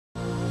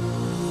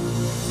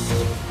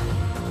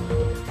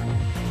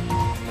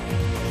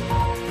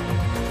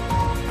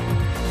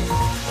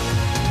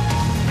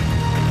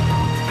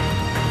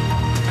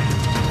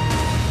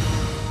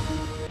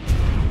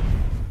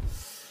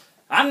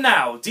And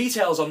now,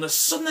 details on the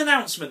sudden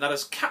announcement that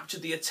has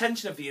captured the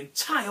attention of the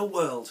entire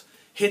world.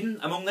 Hidden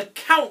among the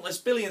countless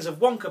billions of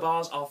Wonka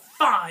bars are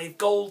 5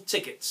 gold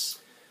tickets.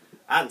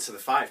 And to the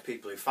 5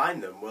 people who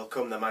find them will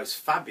come the most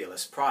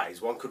fabulous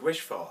prize one could wish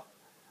for.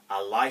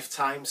 A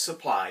lifetime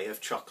supply of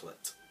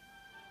chocolate.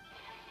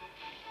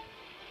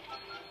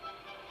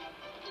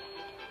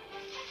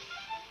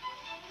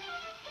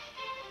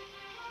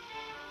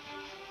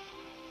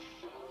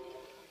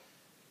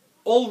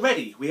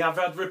 Already we have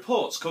had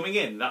reports coming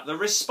in that the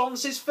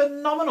response is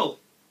phenomenal.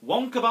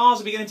 Wonka bars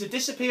are beginning to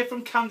disappear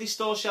from candy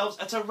store shelves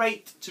at a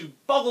rate to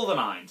boggle the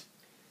mind.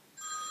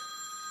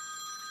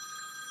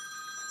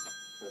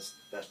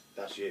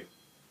 That's you.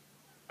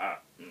 Yeah,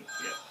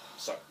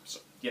 sorry,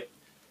 yep.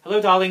 Hello,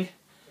 darling.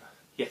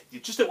 Yeah,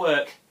 you're just at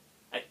work.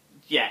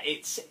 Yeah,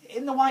 it's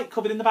in the white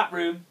cupboard in the back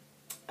room.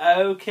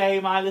 Okay,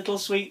 my little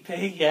sweet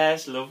pea.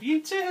 Yes, love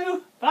you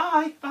too.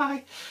 Bye,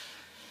 bye.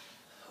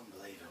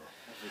 Unbelievable,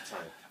 every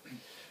time.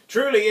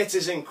 Truly it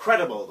is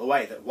incredible the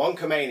way that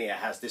Wonkamania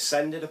has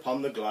descended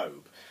upon the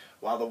globe.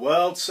 While the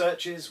world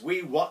searches,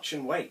 we watch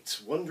and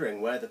wait,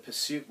 wondering where the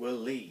pursuit will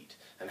lead,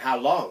 and how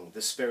long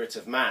the spirit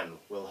of man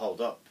will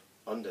hold up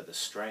under the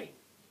strain.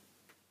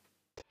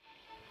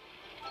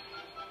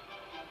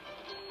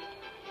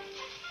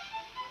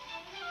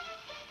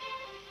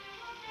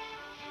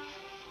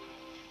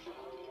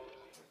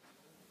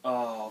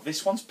 Oh,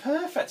 this one's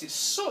perfect. It's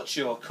such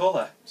your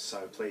colour.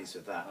 So pleased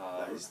with that.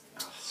 That is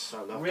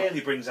so lovely. Really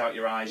brings out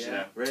your eyes, you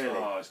know. Really.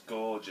 Oh, it's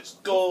gorgeous.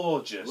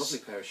 Gorgeous. Lovely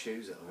pair of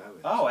shoes it'll go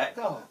with. Oh,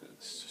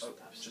 It's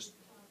just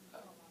no.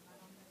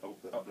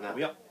 Are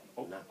we up?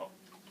 Oh, No. Oh.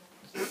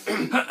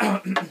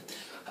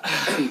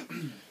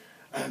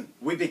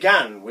 We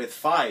began with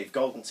 5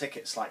 golden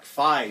tickets, like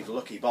 5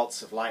 lucky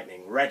bolts of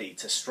lightning, ready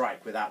to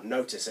strike without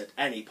notice at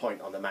any point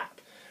on the map.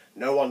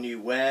 No one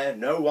knew where,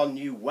 no one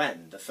knew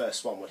when the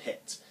first one would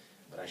hit.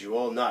 But as you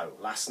all know,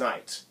 last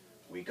night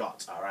we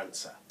got our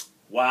answer.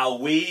 While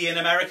we in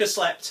America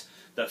slept,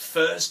 the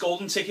first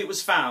golden ticket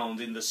was found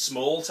in the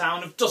small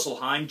town of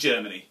Dusselheim,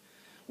 Germany.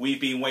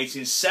 We've been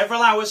waiting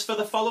several hours for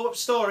the follow-up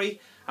story,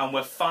 and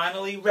we're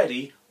finally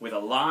ready with a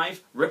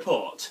live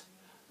report.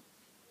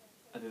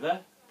 Are they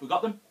there? We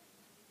got them?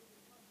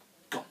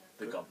 Gone.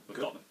 They're gone. We've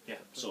got them. Yeah,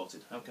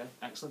 sorted. Okay,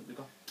 excellent. We've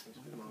got.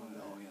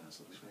 Oh yeah, that's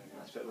lovely.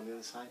 Nice bit on the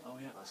other side. Oh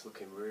yeah. That's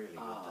looking really good.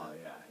 Oh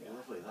yeah.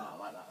 Lovely that. Oh, I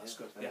like that. That's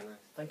good. Yeah. Yeah.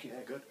 Thank you.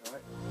 Yeah, good. All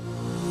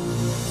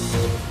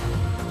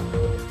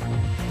right.